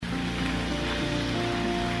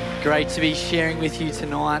Great to be sharing with you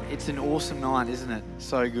tonight. It's an awesome night, isn't it?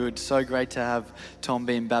 So good. So great to have Tom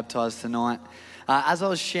being baptized tonight. As I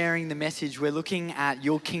was sharing the message, we're looking at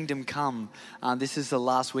Your Kingdom Come. This is the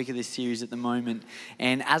last week of this series at the moment.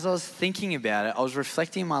 And as I was thinking about it, I was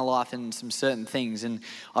reflecting on my life and some certain things. And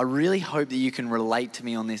I really hope that you can relate to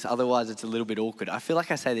me on this. Otherwise, it's a little bit awkward. I feel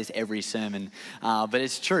like I say this every sermon, but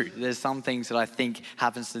it's true. There's some things that I think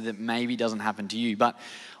happens to that maybe doesn't happen to you. But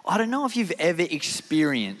I don't know if you've ever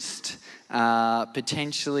experienced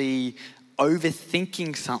potentially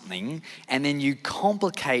overthinking something and then you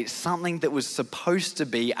complicate something that was supposed to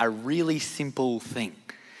be a really simple thing.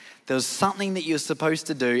 There was something that you're supposed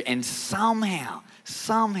to do and somehow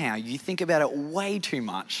you think about it way too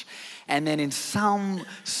much and then in some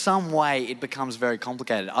way it becomes very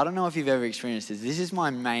complicated. I don't know if you've ever experienced this. This is my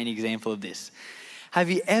main example of this. Have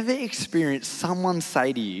you ever experienced someone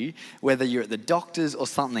say to you, whether you're at the doctor's or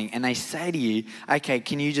something, and they say to you, okay,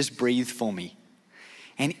 can you just breathe for me?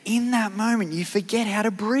 And in that moment, you forget how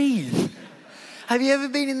to breathe. Have you ever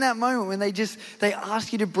been in that moment when they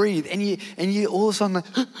ask you to breathe and you all of a sudden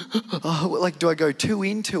like, do I go 2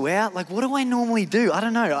 in, 2 out? Like, what do I normally do? I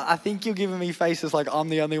don't know. I think you're giving me faces like I'm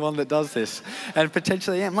the only one that does this, and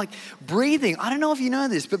potentially am. Like breathing, I don't know if you know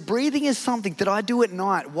this, but breathing is something that I do at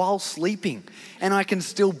night while sleeping and I can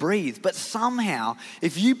still breathe. But somehow,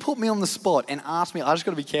 if you put me on the spot and ask me, I just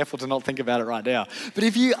got to be careful to not think about it right now. But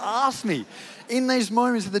if you ask me, in those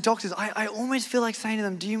moments of the doctors, I almost feel like saying to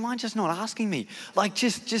them, do you mind just not asking me? Like,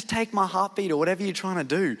 just take my heartbeat or whatever you're trying to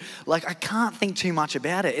do. Like, I can't think too much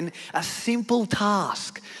about it. And a simple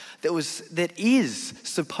task that is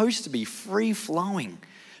supposed to be free-flowing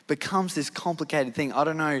becomes this complicated thing. I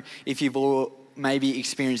don't know if you've all maybe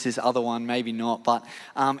experienced this other one, maybe not, but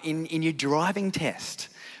in your driving test,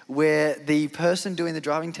 where the person doing the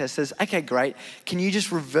driving test says, okay, great, can you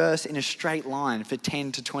just reverse in a straight line for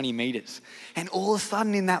 10 to 20 meters? And all of a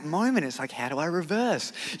sudden in that moment, it's like, how do I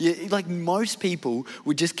reverse? Like most people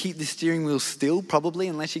would just keep the steering wheel still, probably,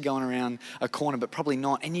 unless you're going around a corner, but probably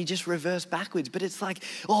not, and you just reverse backwards. But it's like,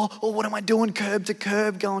 oh, what am I doing? Curb to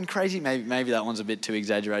curb, going crazy. Maybe that one's a bit too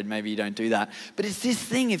exaggerated. Maybe you don't do that. But it's this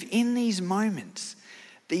thing of in these moments,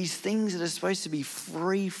 these things that are supposed to be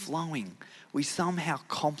free-flowing, we somehow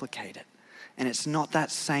complicate it. And it's not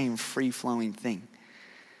that same free-flowing thing.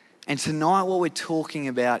 And tonight what we're talking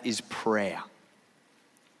about is prayer.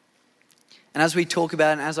 And as we talk about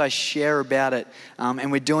it and as I share about it,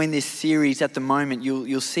 and we're doing this series at the moment,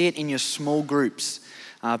 you'll see it in your small groups.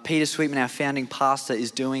 Peter Sweetman, our founding pastor,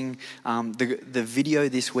 is doing the video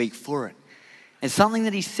this week for it. And something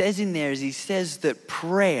that he says in there is he says that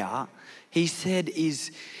prayer, he said,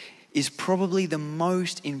 is probably the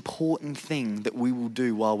most important thing that we will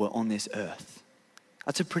do while we're on this earth.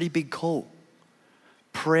 That's a pretty big call.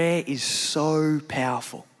 Prayer is so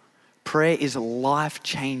powerful. Prayer is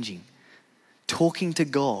life-changing. Talking to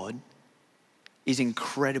God is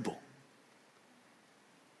incredible.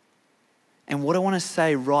 And what I want to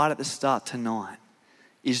say right at the start tonight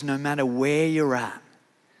is no matter where you're at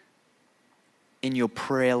in your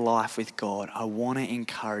prayer life with God, I want to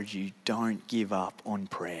encourage you, don't give up on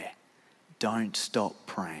prayer. Don't stop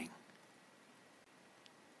praying.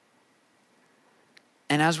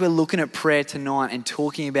 And as we're looking at prayer tonight and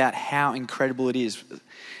talking about how incredible it is,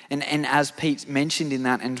 and as Pete mentioned in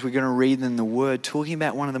that, and we're going to read in the Word, talking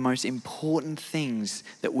about one of the most important things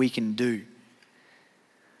that we can do,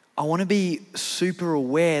 I want to be super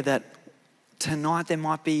aware that tonight there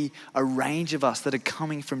might be a range of us that are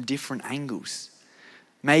coming from different angles.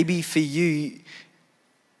 Maybe for you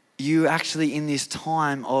actually in this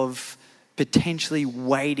time of potentially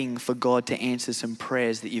waiting for God to answer some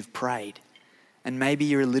prayers that you've prayed. And maybe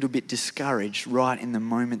you're a little bit discouraged right in the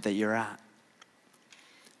moment that you're at.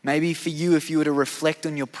 Maybe for you, if you were to reflect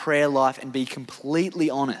on your prayer life and be completely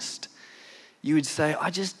honest, you would say, I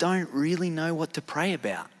just don't really know what to pray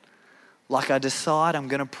about. Like I decide I'm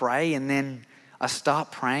going to pray and then I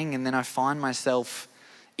start praying and then I find myself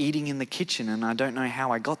eating in the kitchen and I don't know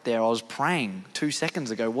how I got there. I was praying 2 seconds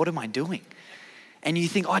ago. What am I doing? And you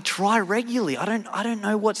think, I try regularly. I don't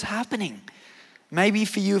know what's happening. Maybe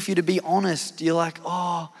for you, if you're to be honest, you're like,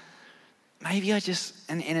 oh, maybe I just,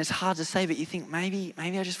 and it's hard to say, but you think maybe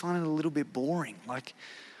I just find it a little bit boring. Like,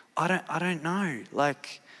 I don't know.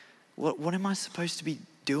 Like, what am I supposed to be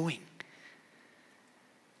doing?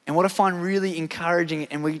 And what I find really encouraging,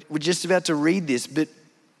 and we're just about to read this, but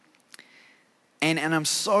and I'm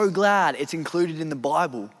so glad it's included in the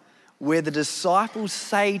Bible, where the disciples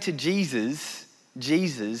say to Jesus,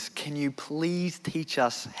 can you please teach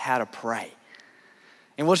us how to pray?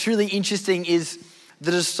 And what's really interesting is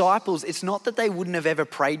the disciples, it's not that they wouldn't have ever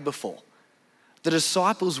prayed before. The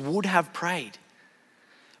disciples would have prayed.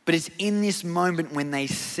 But it's in this moment when they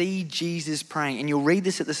see Jesus praying, and you'll read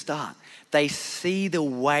this at the start, they see the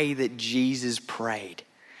way that Jesus prayed.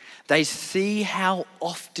 They see how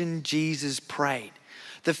often Jesus prayed.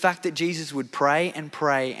 The fact that Jesus would pray and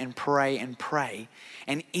pray and pray and pray.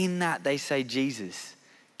 And in that they say, Jesus,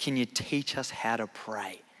 can you teach us how to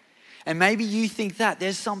pray? And maybe you think that.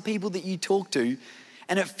 There's some people that you talk to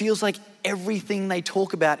and it feels like everything they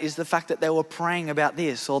talk about is the fact that they were praying about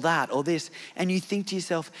this or that or this. And you think to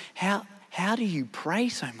yourself, how do you pray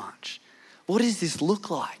so much? What does this look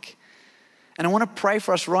like? And I want to pray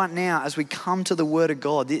for us right now as we come to the Word of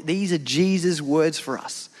God. These are Jesus' words for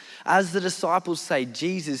us. As the disciples say,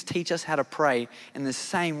 Jesus, teach us how to pray. In the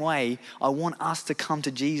same way, I want us to come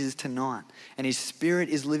to Jesus tonight. And His Spirit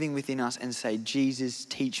is living within us and say, Jesus,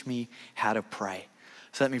 teach me how to pray.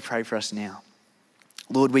 So let me pray for us now.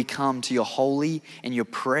 Lord, we come to your holy and your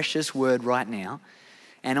precious word right now.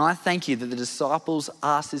 And I thank you that the disciples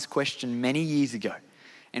asked this question many years ago.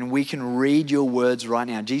 And we can read your words right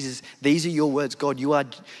now. Jesus, these are your words. God, you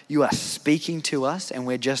are speaking to us and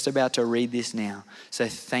we're just about to read this now. So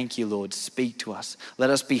thank you, Lord. Speak to us. Let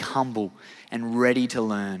us be humble and ready to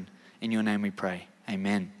learn. In your name we pray.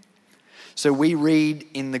 Amen. So we read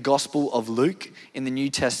in the Gospel of Luke in the New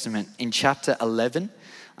Testament in chapter 11.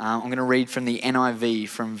 I'm going to read from the NIV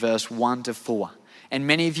from verse 1 to 4. And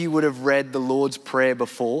many of you would have read the Lord's Prayer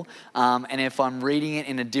before. And if I'm reading it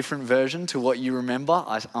in a different version to what you remember,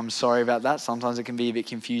 I'm sorry about that. Sometimes it can be a bit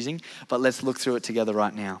confusing. But let's look through it together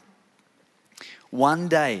right now. One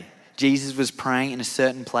day, Jesus was praying in a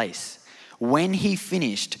certain place. When he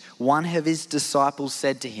finished, one of his disciples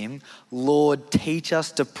said to him, Lord, teach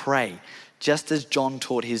us to pray, just as John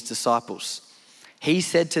taught his disciples. He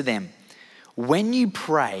said to them, when you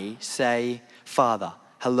pray, say, Father,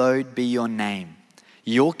 hallowed be your name.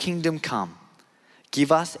 Your kingdom come.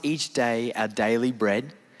 Give us each day our daily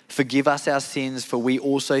bread. Forgive us our sins, for we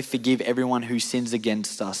also forgive everyone who sins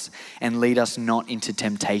against us. And lead us not into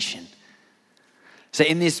temptation. So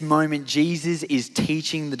in this moment, Jesus is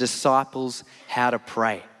teaching the disciples how to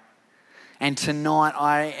pray. And tonight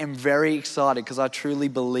I am very excited because I truly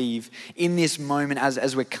believe in this moment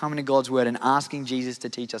as we're coming to God's word and asking Jesus to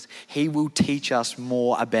teach us, he will teach us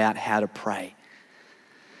more about how to pray.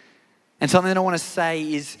 And something that I want to say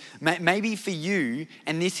is maybe for you,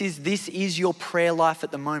 and this is your prayer life at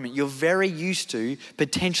the moment, you're very used to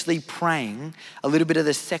potentially praying a little bit of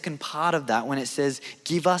the second part of that when it says,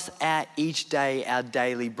 give us each day our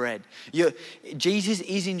daily bread. Jesus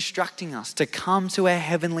is instructing us to come to our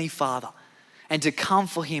Heavenly Father and to come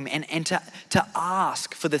for him and to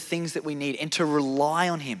ask for the things that we need and to rely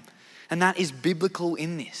on him. And that is biblical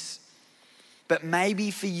in this. But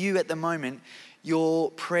maybe for you at the moment, your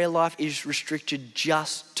prayer life is restricted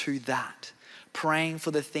just to that, praying for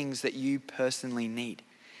the things that you personally need.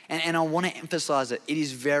 And I want to emphasize it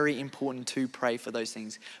is very important to pray for those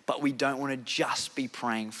things, but we don't want to just be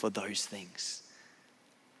praying for those things.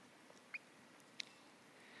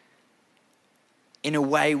 In a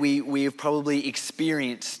way, we have probably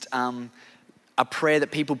experienced a prayer that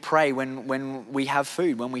people pray when we have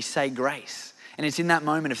food, when we say grace. And it's in that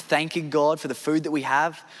moment of thanking God for the food that we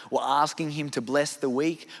have. We're asking him to bless the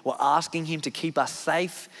week. We're asking him to keep us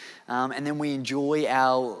safe. And then we enjoy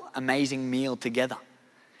our amazing meal together.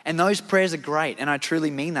 And those prayers are great. And I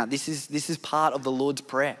truly mean that. This is part of the Lord's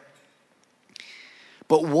Prayer.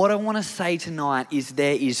 But what I want to say tonight is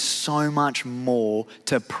there is so much more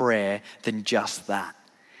to prayer than just that.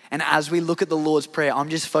 And as we look at the Lord's Prayer, I'm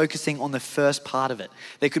just focusing on the first part of it.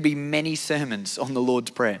 There could be many sermons on the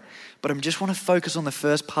Lord's Prayer, but I just want to focus on the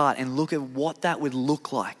first part and look at what that would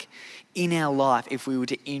look like in our life if we were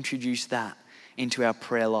to introduce that into our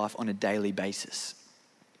prayer life on a daily basis.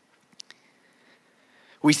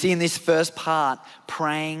 We see in this first part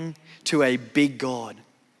praying to a big God.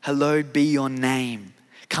 Hallowed be your name.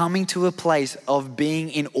 Coming to a place of being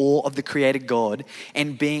in awe of the created God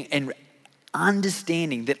and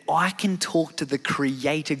understanding that I can talk to the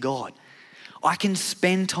creator God. I can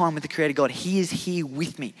spend time with the creator God. He is here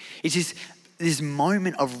with me. It's just this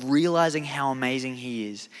moment of realizing how amazing he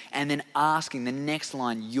is and then asking the next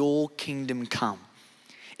line, your kingdom come.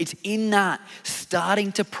 It's in that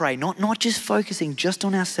starting to pray, not just focusing just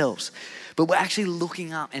on ourselves, but we're actually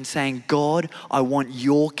looking up and saying, God, I want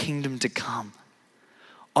your kingdom to come.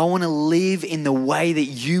 I want to live in the way that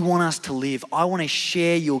you want us to live. I want to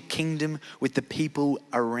share your kingdom with the people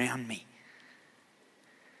around me.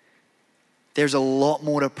 There's a lot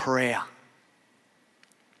more to prayer.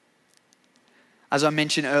 As I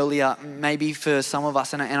mentioned earlier, maybe for some of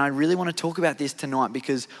us, and I really want to talk about this tonight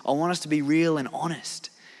because I want us to be real and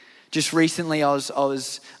honest. Just recently, I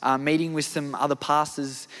was meeting with some other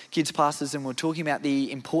pastors, kids pastors, and we were talking about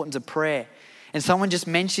the importance of prayer. And someone just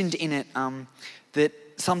mentioned in it that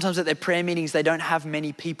sometimes at their prayer meetings, they don't have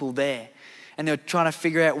many people there. And they were trying to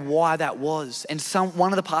figure out why that was. And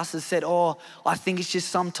one of the pastors said, I think it's just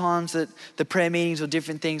sometimes that the prayer meetings or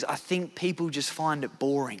different things, I think people just find it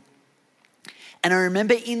boring. And I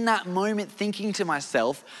remember in that moment thinking to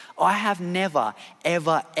myself, I have never,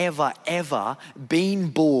 ever, ever, ever been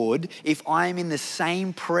bored if I am in the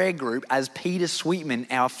same prayer group as Peter Sweetman,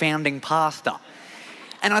 our founding pastor.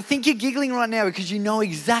 And I think you're giggling right now because you know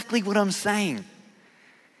exactly what I'm saying.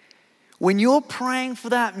 When you're praying for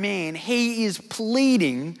that man, he is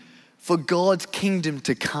pleading for God's kingdom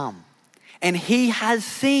to come. And he has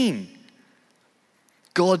seen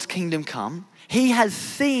God's kingdom come. He has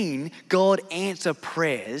seen God answer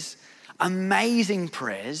prayers, amazing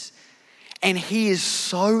prayers, and he is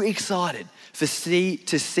so excited to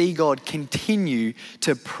see God continue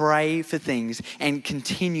to pray for things and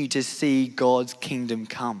continue to see God's kingdom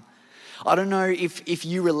come. I don't know if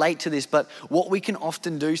you relate to this, but what we can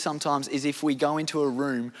often do sometimes is if we go into a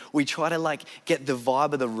room, we try to get the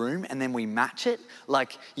vibe of the room and then we match it.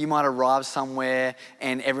 Like you might arrive somewhere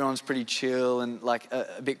and everyone's pretty chill and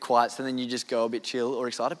a bit quiet, so then you just go a bit chill or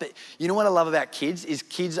excited. But you know what I love about kids is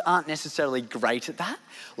kids aren't necessarily great at that.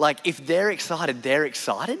 Like if they're excited, they're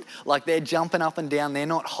excited. Like they're jumping up and down, they're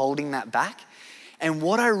not holding that back. And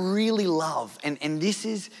what I really love, and this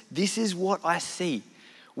is what I see,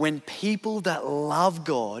 when people that love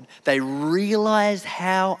God, they realize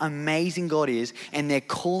how amazing God is and they're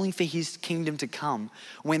calling for his kingdom to come.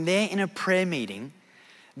 When they're in a prayer meeting,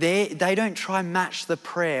 they don't try and match the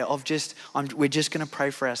prayer of we're just going to pray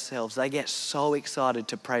for ourselves. They get so excited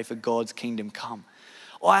to pray for God's kingdom come.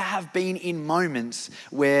 I have been in moments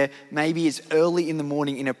where maybe it's early in the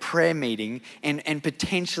morning in a prayer meeting and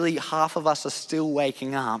potentially half of us are still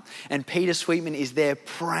waking up and Peter Sweetman is there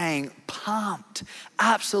praying, pumped,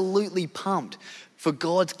 absolutely pumped for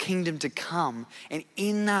God's kingdom to come. And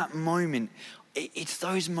in that moment, it's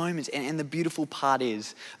those moments. And the beautiful part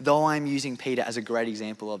is, though I'm using Peter as a great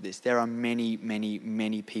example of this, there are many, many,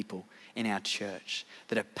 many people in our church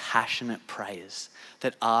that are passionate prayers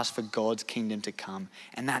that ask for God's kingdom to come.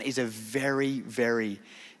 And that is a very, very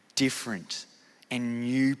different and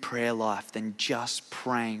new prayer life than just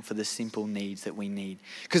praying for the simple needs that we need.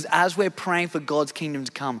 Because as we're praying for God's kingdom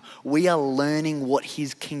to come, we are learning what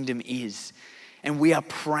his kingdom is. And we are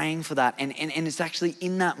praying for that. And it's actually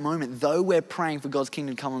in that moment, though we're praying for God's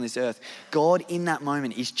kingdom to come on this earth, God in that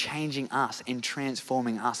moment is changing us and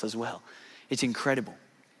transforming us as well. It's incredible.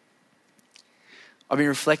 I've been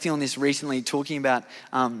reflecting on this recently, talking about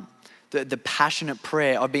the passionate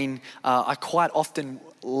prayer. I quite often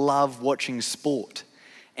love watching sport.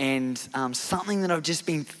 And something that I've just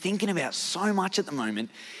been thinking about so much at the moment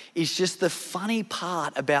is just the funny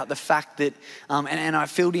part about the fact that, and I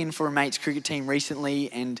filled in for a mate's cricket team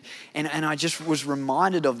recently, and I just was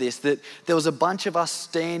reminded of this, that there was a bunch of us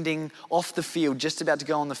standing off the field, just about to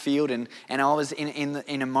go on the field, and I was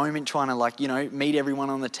in a moment trying to meet everyone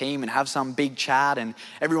on the team and have some big chat, and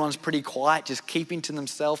everyone's pretty quiet, just keeping to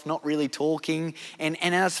themselves, not really talking, and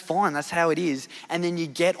that's fine, that's how it is. And then you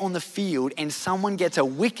get on the field and someone gets a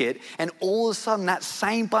wicket, and all of a sudden that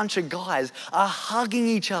same bunch of guys are hugging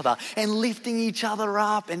each other and lifting each other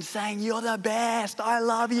up and saying, "You're the best, I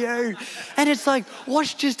love you." And it's like,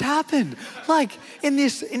 what's just happened?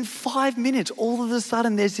 In 5 minutes, all of a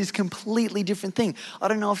sudden there's this completely different thing. I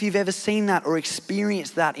don't know if you've ever seen that or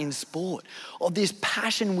experienced that in sport, of this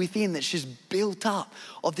passion within that's just built up,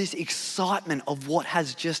 of this excitement of what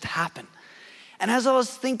has just happened. And as I was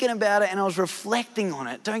thinking about it and I was reflecting on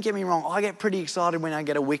it, don't get me wrong, I get pretty excited when I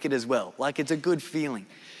get a wicket as well. It's a good feeling.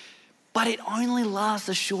 But it only lasts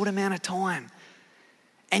a short amount of time.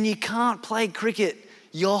 And you can't play cricket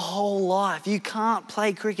your whole life. You can't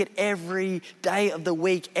play cricket every day of the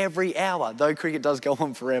week, every hour, though cricket does go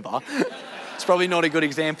on forever. It's probably not a good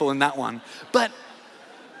example in that one. But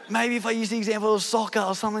maybe if I use the example of soccer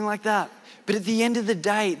or something like that. But at the end of the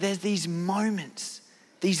day, there's these moments.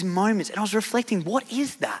 And I was reflecting, what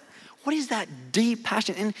is that? What is that deep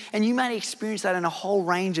passion? And you may experience that in a whole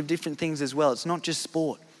range of different things as well. It's not just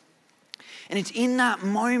sport. And it's in that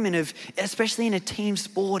moment of, especially in a team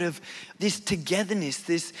sport, of this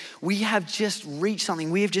togetherness, we have just reached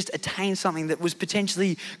something, we have just attained something that was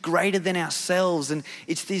potentially greater than ourselves. And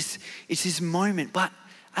it's this moment. But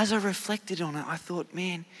as I reflected on it, I thought,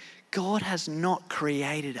 man, God has not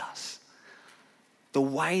created us the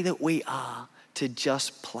way that we are to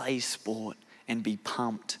just play sport and be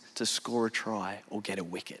pumped to score a try or get a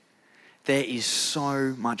wicket. There is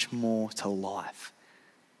so much more to life.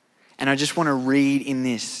 And I just want to read in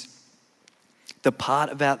this the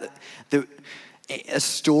part about a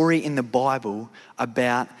story in the Bible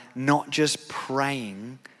about not just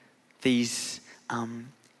praying these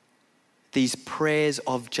prayers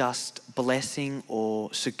of just blessing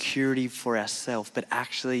or security for ourselves, but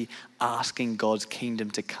actually asking God's kingdom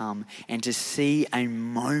to come and to see a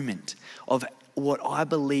moment of what I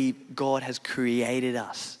believe God has created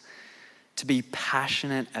us to be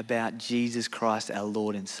passionate about Jesus Christ, our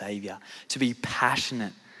Lord and Savior, to be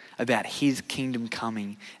passionate about his kingdom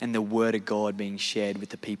coming and the word of God being shared with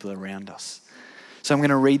the people around us. So I'm going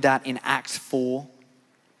to read that in Acts 4,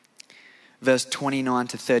 verse 29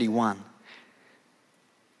 to 31.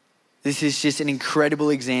 This is just an incredible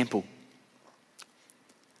example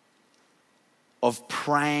of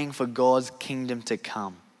praying for God's kingdom to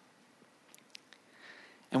come.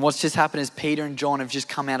 And what's just happened is Peter and John have just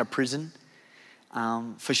come out of prison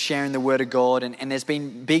for sharing the word of God, and there's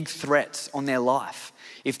been big threats on their life.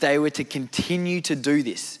 If they were to continue to do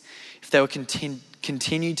this, there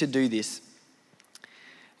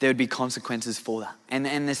would be consequences for that.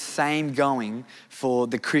 And the same going for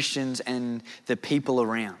the Christians and the people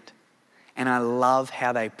around. And I love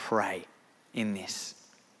how they pray in this.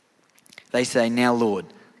 They say, now Lord,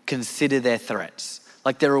 consider their threats.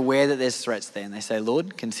 Like they're aware that there's threats there, and they say,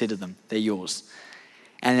 Lord, consider them, they're yours.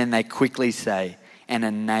 And then they quickly say, and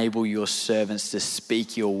enable your servants to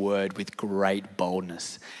speak your word with great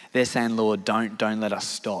boldness. They're saying, Lord, don't let us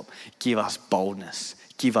stop. Give us boldness.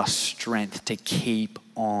 Give us strength to keep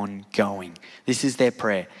on going. This is their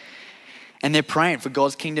prayer. And they're praying for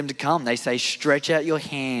God's kingdom to come. They say, stretch out your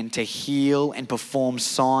hand to heal and perform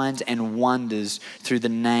signs and wonders through the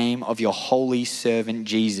name of your holy servant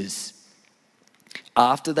Jesus.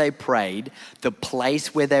 After they prayed, the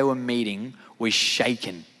place where they were meeting was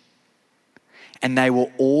shaken. And they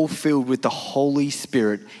were all filled with the Holy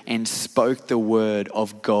Spirit and spoke the word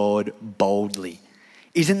of God boldly.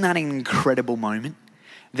 Isn't that an incredible moment?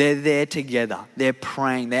 They're there together. They're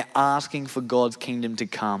praying. They're asking for God's kingdom to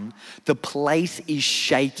come. The place is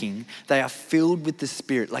shaking. They are filled with the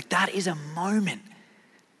Spirit. Like that is a moment.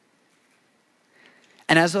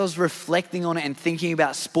 And as I was reflecting on it and thinking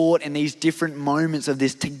about sport and these different moments of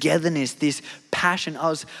this togetherness, this passion, I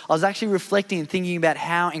was actually reflecting and thinking about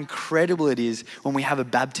how incredible it is when we have a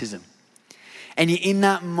baptism. And you're in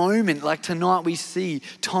that moment, like tonight we see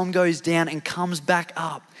Tom goes down and comes back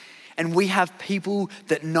up. And we have people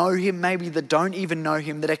that know him, maybe that don't even know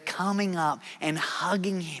him, that are coming up and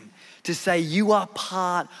hugging him to say, you are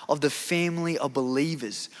part of the family of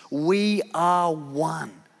believers. We are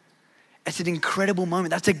one. It's an incredible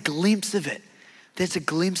moment. That's a glimpse of it. There's a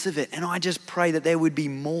glimpse of it. And I just pray that there would be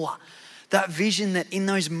more. That vision, that in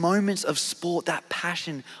those moments of sport, that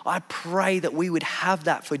passion, I pray that we would have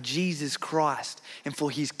that for Jesus Christ and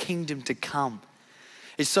for his kingdom to come.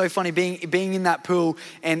 It's so funny being in that pool,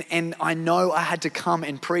 and I know I had to come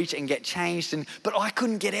and preach and get changed, but I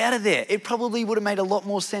couldn't get out of there. It probably would have made a lot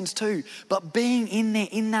more sense too. But being in there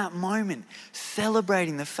in that moment,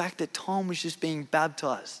 celebrating the fact that Tom was just being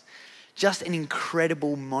baptized, just an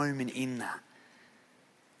incredible moment in that.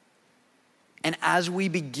 And as we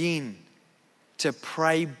begin to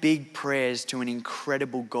pray big prayers to an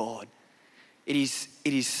incredible God, it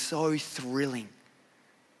is so thrilling.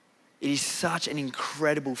 It is such an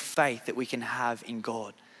incredible faith that we can have in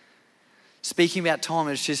God. Speaking about Tom,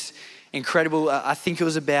 it's just incredible. I think it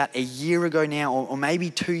was about a year ago now, or maybe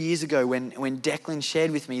 2 years ago, when Declan shared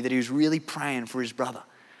with me that he was really praying for his brother,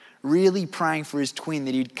 really praying for his twin,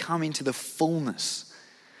 that he'd come into the fullness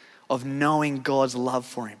of knowing God's love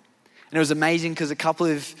for him. And it was amazing because a couple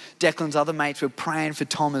of Declan's other mates were praying for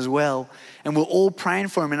Tom as well. And we're all praying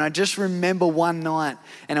for him. And I just remember one night,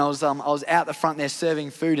 and I was out the front there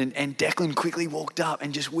serving food, and Declan quickly walked up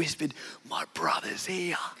and just whispered, my brother's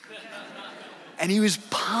here. And he was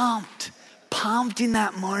pumped in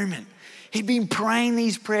that moment. He'd been praying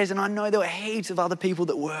these prayers, and I know there were heaps of other people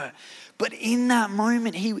that were. But in that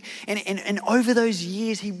moment, and over those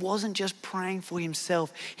years, he wasn't just praying for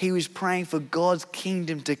himself. He was praying for God's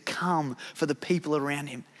kingdom to come for the people around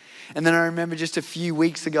him. And then I remember just a few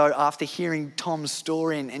weeks ago, after hearing Tom's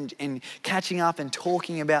story and catching up and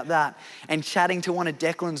talking about that and chatting to one of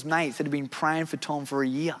Declan's mates that had been praying for Tom for a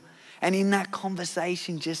year. And in that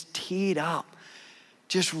conversation, just teared up,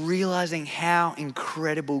 just realizing how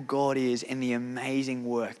incredible God is and the amazing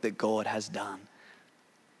work that God has done.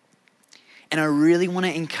 And I really want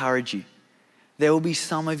to encourage you. There will be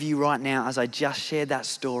some of you right now, as I just shared that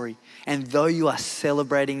story, and though you are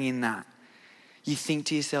celebrating in that, you think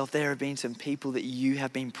to yourself, there have been some people that you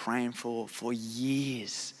have been praying for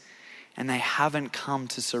years, and they haven't come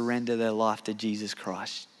to surrender their life to Jesus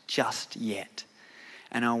Christ just yet.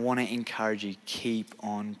 And I want to encourage you, keep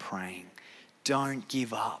on praying. Don't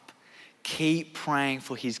give up. Keep praying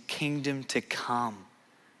for his kingdom to come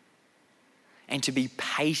and to be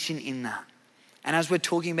patient in that. And as we're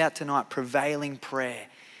talking about tonight, prevailing prayer,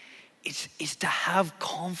 it's to have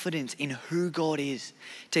confidence in who God is,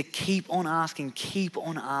 to keep on asking.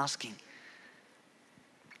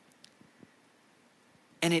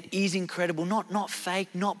 And it is incredible, not fake,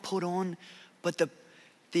 not put on, but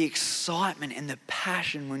the excitement and the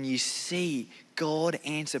passion when you see God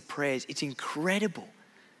answer prayers, it's incredible.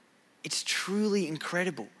 It's truly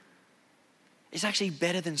incredible. It's actually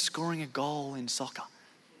better than scoring a goal in soccer.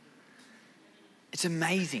 It's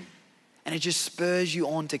amazing. And it just spurs you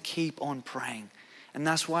on to keep on praying. And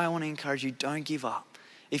that's why I want to encourage you, don't give up.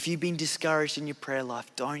 If you've been discouraged in your prayer life,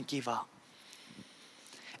 don't give up.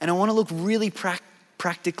 And I want to look really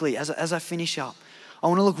practically, as I finish up, I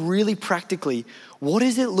want to look really practically, what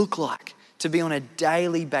does it look like to be on a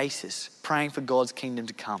daily basis praying for God's kingdom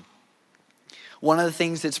to come? One of the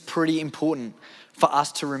things that's pretty important for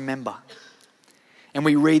us to remember, and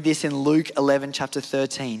we read this in Luke 11, chapter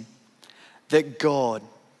 13, that God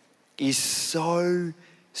is so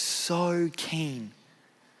keen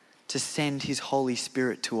to send his Holy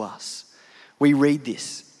Spirit to us. We read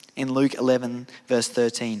this in Luke 11, verse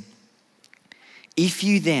 13. If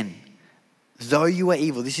you then, though you are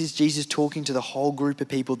evil, this is Jesus talking to the whole group of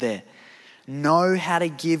people there, know how to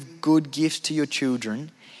give good gifts to your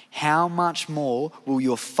children, how much more will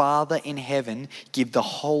your Father in heaven give the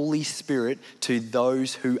Holy Spirit to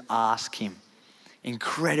those who ask him?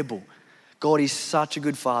 Incredible. God is such a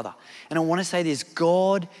good Father. And I want to say this,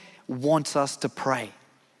 God wants us to pray.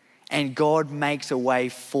 And God makes a way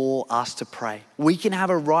for us to pray. We can have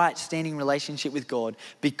a right standing relationship with God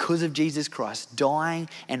because of Jesus Christ dying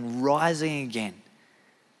and rising again.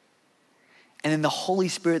 And then the Holy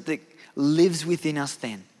Spirit that lives within us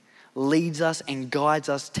then leads us and guides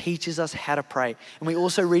us, teaches us how to pray. And we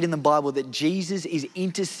also read in the Bible that Jesus is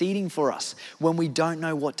interceding for us when we don't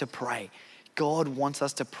know what to pray. God wants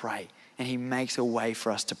us to pray and he makes a way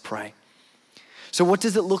for us to pray. So what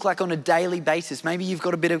does it look like on a daily basis? Maybe you've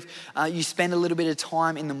got you spend a little bit of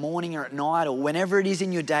time in the morning or at night or whenever it is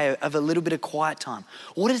in your day of a little bit of quiet time.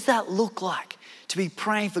 What does that look like to be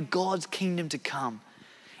praying for God's kingdom to come?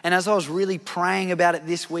 And as I was really praying about it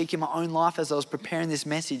this week in my own life, as I was preparing this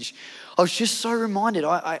message, I was just so reminded.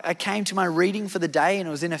 I came to my reading for the day and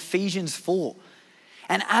it was in Ephesians 4.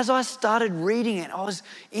 And as I started reading it, I was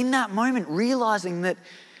in that moment realizing that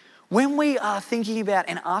when we are thinking about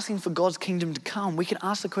and asking for God's kingdom to come, we can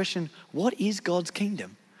ask the question, what is God's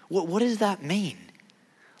kingdom? What does that mean?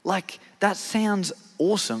 Like, that sounds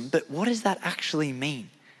awesome, but what does that actually mean?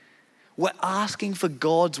 We're asking for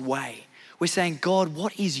God's way. We're saying, God,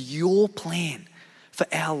 what is your plan for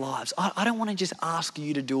our lives? I don't want to just ask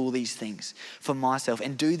you to do all these things for myself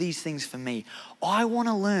and do these things for me. I want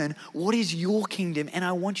to learn what is your kingdom and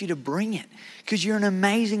I want you to bring it because you're an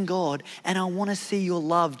amazing God and I want to see your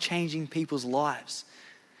love changing people's lives.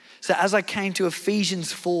 So as I came to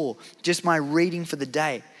Ephesians 4, just my reading for the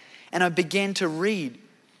day, and I began to read,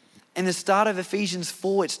 in the start of Ephesians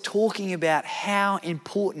 4, it's talking about how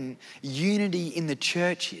important unity in the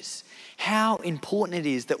church is, how important it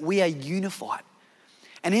is that we are unified.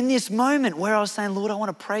 And in this moment where I was saying, Lord, I want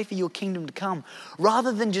to pray for your kingdom to come,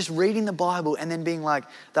 rather than just reading the Bible and then being like,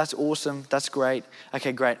 that's awesome, that's great.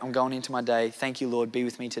 Okay, great, I'm going into my day. Thank you, Lord, be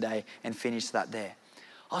with me today, and finish that there.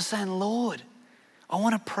 I was saying, Lord, I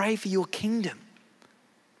want to pray for your kingdom.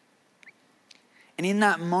 And in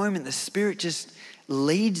that moment, the Spirit just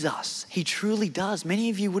leads us. He truly does.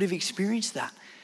 Many of you would have experienced that.